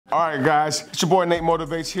All right, guys, it's your boy Nate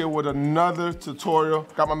Motivates here with another tutorial.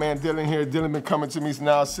 Got my man Dylan here. Dylan been coming to me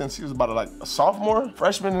now since he was about like a sophomore,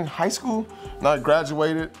 freshman in high school. Now he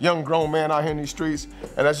graduated, young grown man out here in these streets.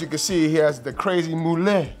 And as you can see, he has the crazy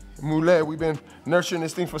mullet. We've been nurturing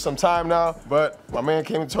this thing for some time now, but my man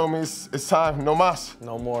came and told me it's time, no mas.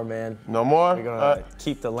 No more, man. No more? We're gonna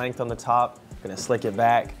keep the length on the top, gonna slick it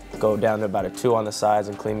back, go down to about a 2 on the sides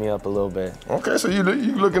and clean me up a little bit. Okay, so you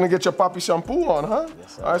looking to get your poppy shampoo on, huh?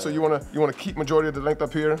 Yes, sir. All right, so you wanna keep majority of the length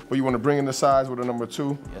up here, but you wanna bring in the sides with a number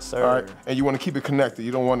 2. Yes, sir. All right, and you wanna keep it connected.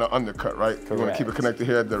 You don't want to undercut, right? Correct. You wanna keep it connected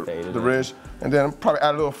here at the ridge, and then probably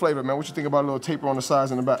add a little flavor, man. What you think about a little taper on the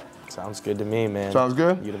sides and the back? Sounds good to me, man. Sounds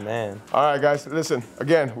good? You the man. All right, guys, listen.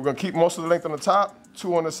 Again, we're gonna keep most of the length on the top,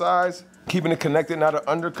 2 on the sides, keeping it connected, not an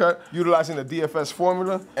undercut, utilizing the DFS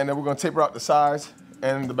formula, and then we're gonna taper out the sides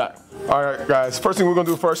and the back. All right, guys, first thing we're gonna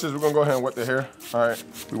do first is we're gonna go ahead and wet the hair. All right,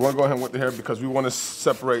 we wanna go ahead and wet the hair because we wanna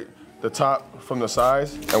separate the top from the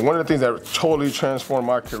sides. And one of the things that totally transformed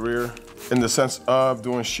my career in the sense of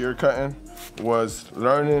doing shear cutting was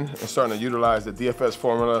learning and starting to utilize the DFS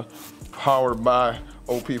formula powered by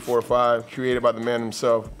OP45, created by the man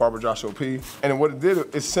himself, Barber Josh OP. And what it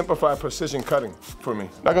did is simplify precision cutting for me.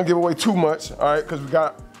 Not gonna give away too much, all right, because we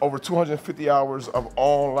got over 250 hours of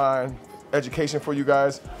online education for you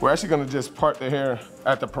guys. We're actually gonna just part the hair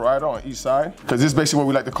at the parietal on each side, because this is basically what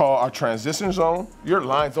we like to call our transition zone. Your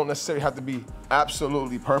lines don't necessarily have to be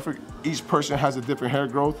absolutely perfect. Each person has a different hair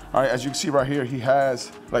growth. All right, as you can see right here, he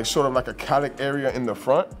has like sort of like a cowlick area in the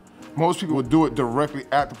front. Most people would do it directly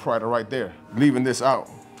at the parietal right there, leaving this out.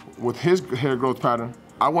 With his hair growth pattern,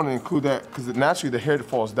 I want to include that because naturally the hair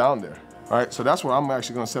falls down there. All right, so that's where I'm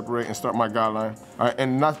actually gonna separate and start my guideline. All right,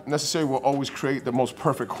 and not necessarily will always create the most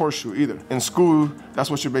perfect horseshoe either. In school, that's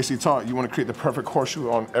what you're basically taught. You wanna create the perfect horseshoe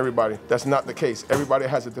on everybody. That's not the case. Everybody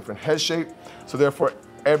has a different head shape, so therefore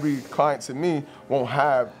every client to me won't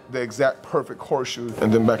have the exact perfect horseshoe.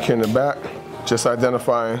 And then back here in the back, just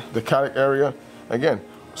identifying the cowlick area. Again,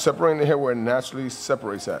 separating the hair where it naturally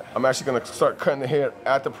separates at. I'm actually gonna start cutting the hair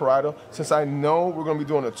at the parietal. Since I know we're gonna be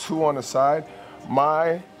doing a 2 on the side,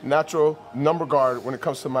 my natural number guard when it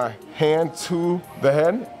comes to my hand to the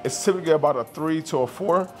head is typically about a 3 to a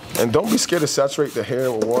 4. And don't be scared to saturate the hair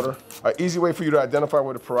with water. An easy way for you to identify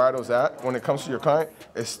where the parietal is at when it comes to your client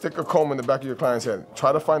is stick a comb in the back of your client's head.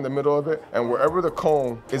 Try to find the middle of it, and wherever the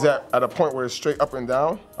comb is at a point where it's straight up and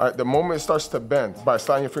down, all right, the moment it starts to bend by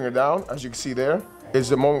sliding your finger down, as you can see there, is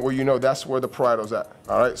the moment where you know that's where the parietal's at.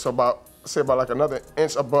 All right, so say about like another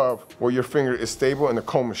inch above where your finger is stable and the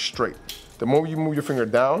comb is straight. The moment you move your finger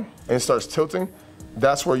down and it starts tilting,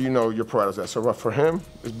 that's where you know your parietal's at. So for him,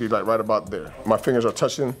 it'd be like right about there. My fingers are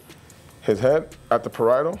touching his head at the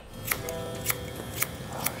parietal.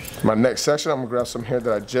 My next section, I'm gonna grab some hair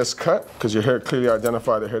that I just cut, because your hair clearly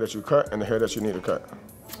identifies the hair that you cut and the hair that you need to cut.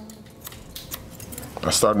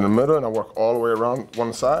 I start in the middle and I work all the way around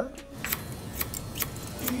one side.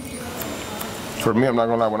 For me, I'm not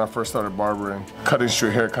gonna lie, when I first started barbering, cutting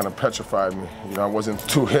straight hair kind of petrified me. You know, I wasn't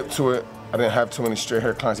too hip to it. I didn't have too many straight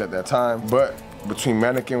hair clients at that time, but between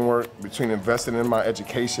mannequin work, between investing in my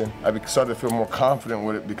education, I started to feel more confident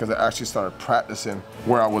with it because I actually started practicing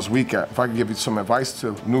where I was weak at. If I could give you some advice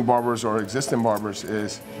to new barbers or existing barbers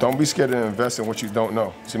is, don't be scared to invest in what you don't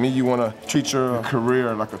know. To me, you wanna treat your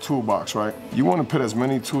career like a toolbox, right? You wanna put as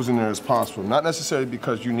many tools in there as possible, not necessarily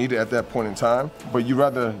because you need it at that point in time, but you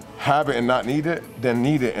rather have it and not need it than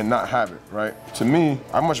need it and not have it, right? To me,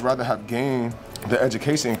 I'd much rather have gained the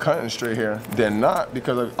education in cutting straight hair than not,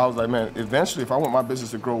 because I was like, man, eventually if I want my business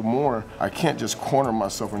to grow more, I can't just corner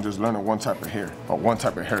myself and just learning one type of hair or one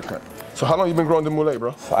type of haircut. So how long you been growing the mullet,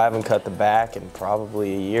 bro? I haven't cut the back in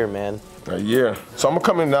probably a year, man. A year. So I'm gonna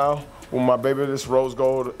come in now with my baby, this rose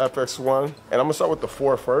gold FX1, and I'm gonna start with the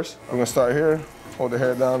 4 first. I'm gonna start here, hold the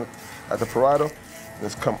hair down at the parietal,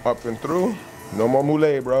 let's come up and through. No more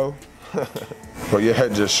mullet, bro. But your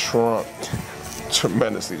head just shrunk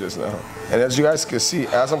tremendously just now. And as you guys can see,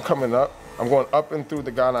 as I'm coming up, I'm going up and through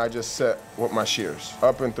the guideline I just set with my shears,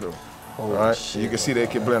 up and through. All right, shit. You can see they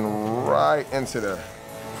can blend right into there.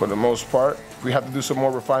 For the most part, if we have to do some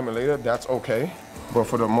more refinement later, that's okay. But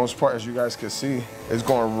for the most part, as you guys can see, it's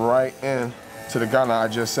going right in to the guideline I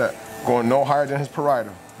just set, going no higher than his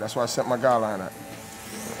parietal. That's why I set my guideline at.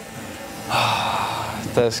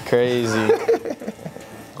 That's crazy.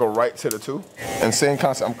 Go right to the 2. And same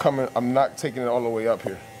concept, I'm not taking it all the way up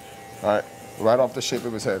here. All right, right off the shape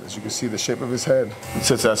of his head. As you can see, the shape of his head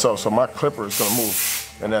sits that so my clipper is gonna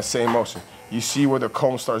move in that same motion. You see where the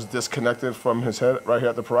comb starts disconnected from his head right here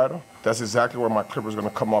at the parietal? That's exactly where my clipper is gonna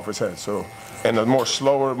come off his head. So in a more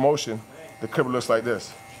slower motion, the clipper looks like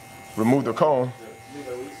this. Remove the comb,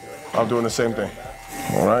 I'm doing the same thing.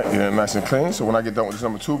 All right, getting it nice and clean. So when I get done with this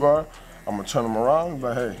number 2 guard, I'm gonna turn them around,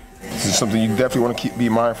 but hey, this is something you definitely wanna be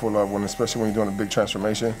mindful of, especially when you're doing a big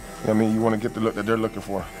transformation. You know what I mean? You wanna get the look that they're looking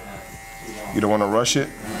for. You don't wanna rush it,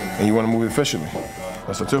 and you wanna move it efficiently.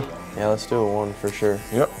 That's a 2. Yeah, let's do a 1 for sure.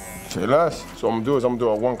 Yep, say less. So what I'm gonna do is I'm gonna do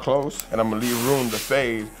a 1 close, and I'm gonna leave room to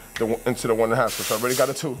fade into the 1.5. So I already got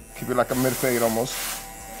a 2. Keep it like a mid fade almost.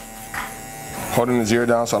 Holding his ear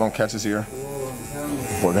down so I don't catch his ear.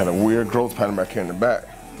 Boy, got a weird growth pattern back here in the back.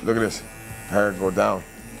 Look at this, hair go down.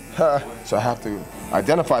 So I have to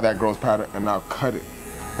identify that growth pattern and now cut it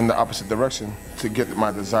in the opposite direction to get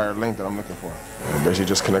my desired length that I'm looking for. And basically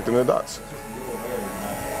just connecting the dots.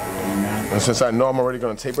 And since I know I'm already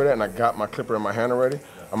gonna taper that and I got my clipper in my hand already,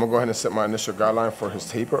 I'm gonna go ahead and set my initial guideline for his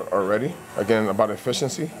taper already. Again, about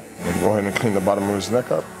efficiency. Go ahead and clean the bottom of his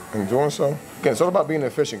neck up. In doing so, again, it's all about being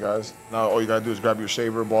efficient, guys. Now all you gotta do is grab your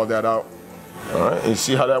shaver, ball that out. All right, and you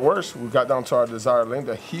see how that works? We got down to our desired length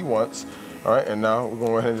that he wants. All right, and now we're gonna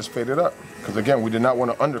go ahead and just fade it up. Because again, we did not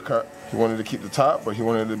want to undercut. He wanted to keep the top, but he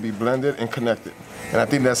wanted it to be blended and connected. And I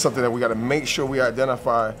think that's something that we gotta make sure we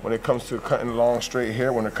identify when it comes to cutting long straight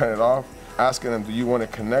hair, when they're cutting it off. Asking them, do you want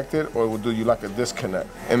it connected or do you like a disconnect?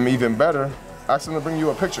 And even better, ask them to bring you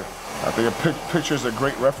a picture. I think a picture is a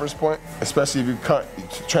great reference point, especially if you cut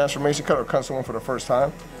transformation cut or cut someone for the first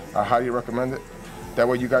time. I highly recommend it. That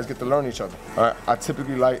way you guys get to learn each other. I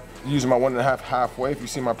typically like using my 1.5 halfway if you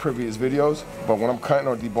see my previous videos, but when I'm cutting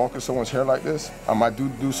or debulking someone's hair like this, I might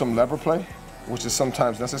do some lever play, which is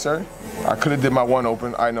sometimes necessary. I could have did my 1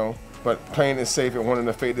 open, I know, but playing it safe and wanting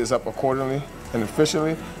to fade this up accordingly and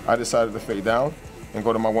efficiently, I decided to fade down and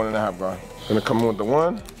go to my 1.5 guard. Gonna come in with the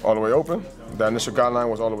 1, all the way open. The initial guideline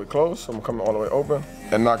was all the way closed, so I'm coming all the way open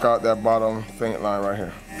and knock out that bottom faint line right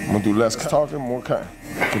here. I'm gonna do less talking, more cutting,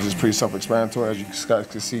 which is pretty self-explanatory. As you guys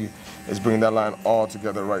can see, it's bringing that line all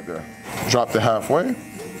together right there. Drop the halfway.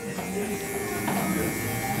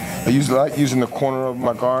 I usually like using the corner of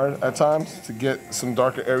my guard at times to get some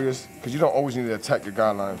darker areas, because you don't always need to attack your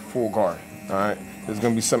guideline full guard, all right? There's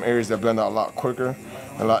gonna be some areas that blend out a lot quicker,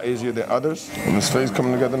 a lot easier than others. And this face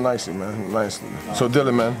coming together nicely, man, nicely. So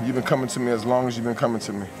Dylan, man, you've been coming to me as long as you've been coming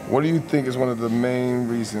to me. What do you think is one of the main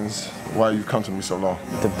reasons why you've come to me so long?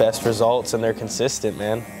 The best results, and they're consistent,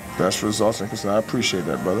 man. Best results, and I appreciate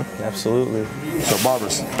that, brother. Absolutely. So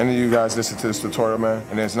barbers, any of you guys listen to this tutorial, man,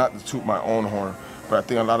 and it's not to toot my own horn, but I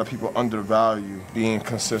think a lot of people undervalue being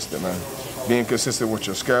consistent, man. Being consistent with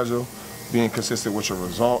your schedule, being consistent with your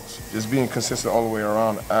results, just being consistent all the way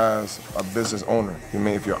around as a business owner. I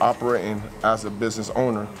mean, if you're operating as a business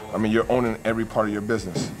owner, I mean, you're owning every part of your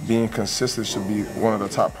business. Being consistent should be one of the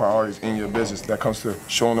top priorities in your business. That comes to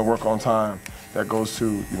showing the work on time. That goes to,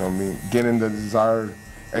 you know what I mean, getting the desired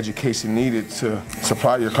education needed to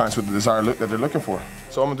supply your clients with the desired look that they're looking for.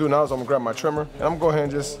 So what I'm gonna do now is I'm gonna grab my trimmer and I'm gonna go ahead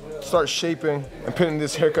and just start shaping and putting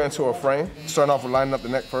this haircut into a frame. Starting off with lining up the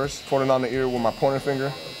neck first, folding on the ear with my pointer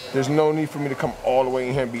finger. There's no need for me to come all the way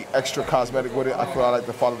in here and be extra cosmetic with it. I feel I like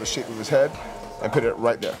to follow the shape of his head and put it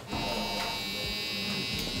right there.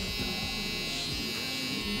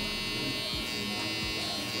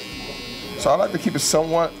 So I like to keep it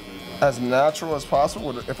somewhat as natural as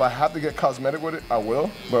possible. If I have to get cosmetic with it, I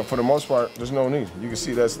will. But for the most part, there's no need. You can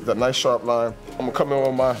see that's that nice sharp line. I'm gonna come in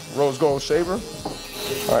with my rose gold shaver.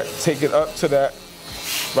 All right, take it up to that,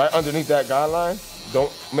 right underneath that guideline.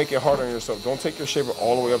 Don't make it hard on yourself. Don't take your shaver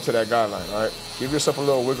all the way up to that guideline, all right? Give yourself a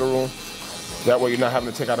little wiggle room. That way you're not having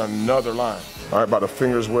to take out another line. All right, about a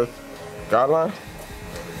finger's width guideline.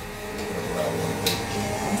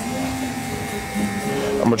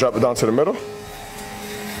 I'm gonna drop it down to the middle.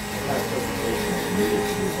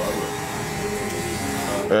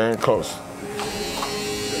 And close.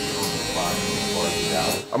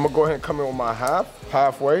 I'm gonna go ahead and come in with my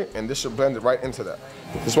halfway, and this should blend it right into that.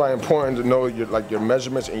 This is why it's important to know your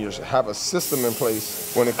measurements and have a system in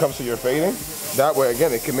place when it comes to your fading. That way,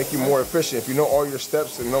 again, it can make you more efficient. If you know all your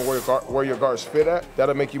steps and know where your guards fit at,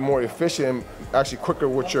 that'll make you more efficient and actually quicker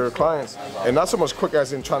with your clients. And not so much quick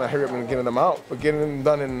as in trying to hurry up and getting them out, but getting them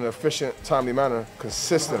done in an efficient, timely manner,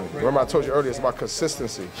 consistently. Remember I told you earlier, it's about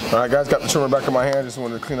consistency. All right, guys, got the trimmer back in my hand. Just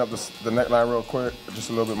wanted to clean up the neckline real quick, just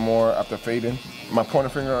a little bit more after fading. My pointer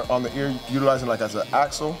finger on the ear, utilizing like as an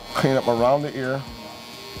axle, clean up around the ear.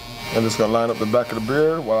 I'm just gonna line up the back of the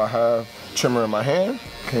beard while I have trimmer in my hand,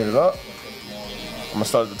 clean it up. I'm gonna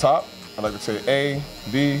start at the top. I like to say A,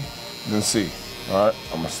 B, then C. All right,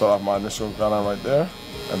 I'm gonna start off my initial guideline right there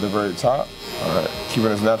at the very top. All right, keep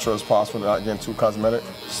it as natural as possible, not getting too cosmetic.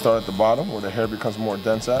 Start at the bottom where the hair becomes more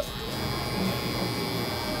dense at.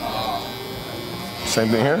 Same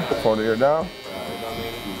thing here, fold the ear down.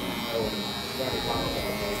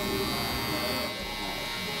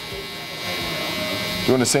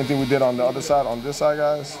 Doing the same thing we did on the other side, on this side,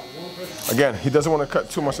 guys. Again, he doesn't want to cut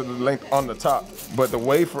too much of the length on the top, but the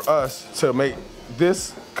way for us to make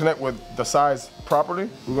this connect with the sides properly,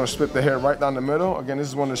 we're gonna split the hair right down the middle. Again, this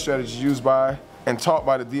is one of the strategies used by and taught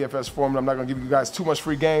by the DFS formula. I'm not gonna give you guys too much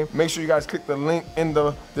free game. Make sure you guys click the link in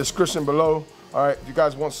the description below. All right, if you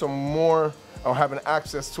guys want some more or having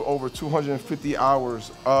access to over 250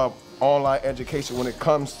 hours of online education when it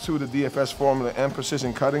comes to the DFS formula and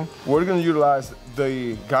precision cutting, we're gonna utilize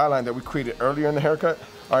the guideline that we created earlier in the haircut,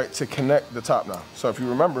 all right, to connect the top now. So if you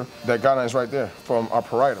remember, that guideline is right there from our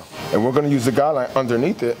parietal. And we're gonna use the guideline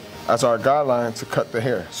underneath it as our guideline to cut the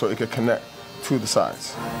hair so it can connect to the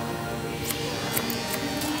sides.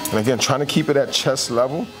 And again, trying to keep it at chest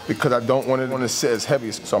level because I don't want it to sit as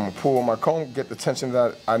heavy. So I'm gonna pull my comb, get the tension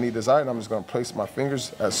that I need desired, and I'm just gonna place my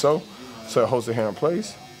fingers as so it holds the hair in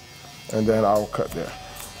place, and then I'll cut there.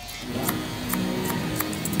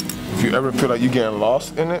 If you ever feel like you're getting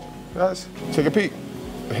lost in it, guys, take a peek.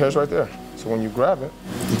 The hair's right there. So when you grab it,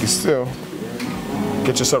 you can still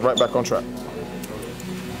get yourself right back on track.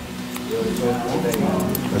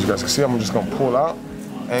 As you guys can see, I'm just gonna pull out,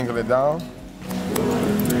 angle it down,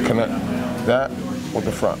 connect that with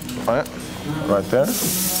the front, right there.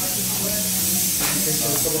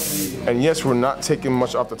 And yes, we're not taking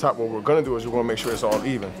much off the top. What we're gonna do is we're gonna make sure it's all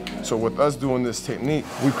even. So with us doing this technique,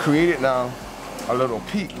 we've created now a little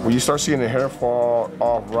peak where you start seeing the hair fall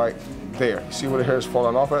off right there. See where the hair is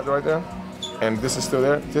falling off at right there? And this is still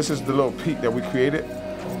there. This is the little peak that we created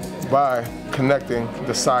by connecting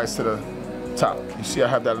the sides to the top. You see I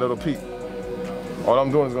have that little peak. All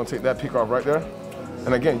I'm doing is gonna take that peak off right there.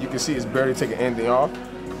 And again, you can see it's barely taking anything off,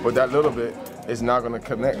 but that little bit is now gonna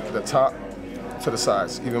connect the top to the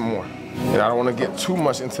sides even more. And I don't wanna get too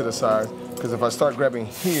much into the sides, because if I start grabbing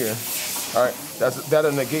here, all right,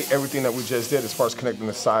 that'll negate everything that we just did as far as connecting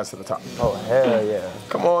the sides to the top. Oh, hell yeah.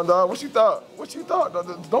 Come on, dog, what you thought? What you thought?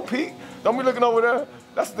 Don't peek, don't be looking over there.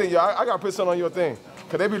 That's the thing, y'all, I gotta put something on your thing,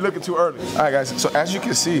 because they be looking too early. All right, guys, so as you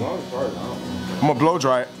can see, I'm gonna blow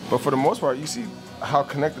dry it, but for the most part, you see how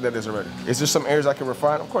connected that is already. Is there some areas I can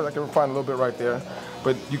refine? Of course, I can refine a little bit right there,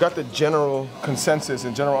 but you got the general consensus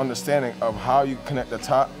and general understanding of how you connect the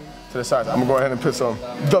top to the sides. I'm gonna go ahead and put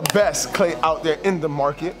the best clay out there in the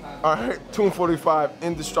market. All right, Tune 45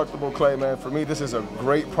 indestructible clay, man. For me, this is a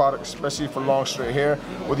great product, especially for long straight hair.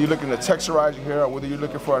 Whether you're looking to texturize your hair or whether you're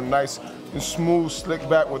looking for a nice, smooth, slick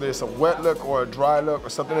back, whether it's a wet look or a dry look or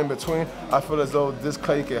something in between, I feel as though this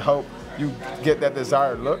clay can help you get that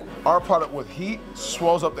desired look. Our product with heat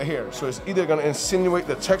swells up the hair. So it's either gonna insinuate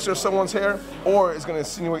the texture of someone's hair or it's gonna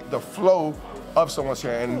insinuate the flow of someone's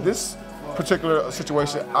hair. And in this particular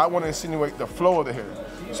situation, I wanna insinuate the flow of the hair.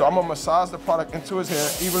 So I'm gonna massage the product into his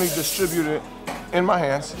hair, evenly distribute it in my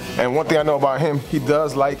hands. And one thing I know about him, he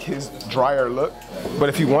does like his drier look. But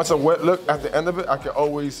if he wants a wet look at the end of it, I can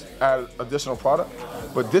always add additional product.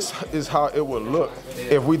 But this is how it would look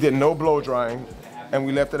if we did no blow drying and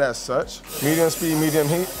we left it as such. Medium speed, medium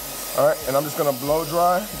heat. All right, and I'm just gonna blow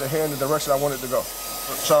dry the hair in the direction I want it to go.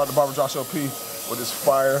 Shout out to Barber Josh LP with his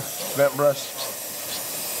fire vent brush.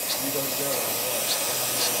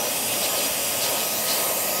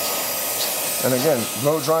 And again,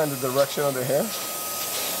 blow dry in the direction of the hair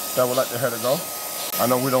that I would like the hair to go. I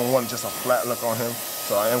know we don't want just a flat look on him,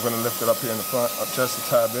 so I am gonna lift it up here in the front, just a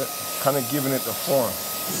tad bit, kind of giving it the form.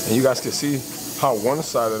 And you guys can see how one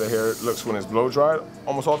side of the hair looks when it's blow dried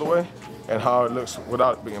almost all the way, and how it looks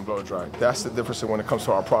without being blow dried. That's the difference when it comes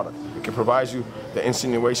to our product. It can provide you the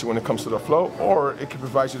insinuation when it comes to the flow, or it can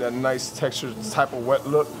provide you that nice textured type of wet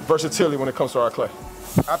look, versatility when it comes to our clay.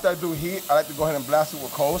 After I do heat, I like to go ahead and blast it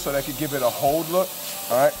with cold so that I can give it a hold look,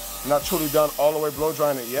 all right? Not truly done all the way blow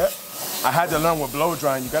drying it yet. I had to learn with blow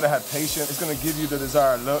drying, you gotta have patience. It's gonna give you the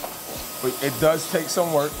desired look, but it does take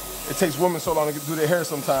some work. It takes women so long to do their hair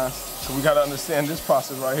sometimes, so we gotta understand this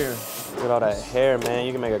process right here. Look at all that hair, man.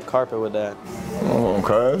 You can make a carpet with that. Oh,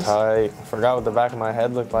 cuz. I forgot what the back of my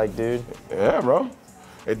head looked like, dude. Yeah, bro.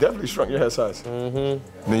 It definitely shrunk your head size. Mm-hmm. And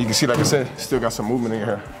then you can see, like I said, still got some movement in your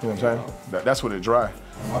hair. You know what I'm saying? That's what it dry.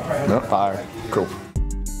 Fire. Cool.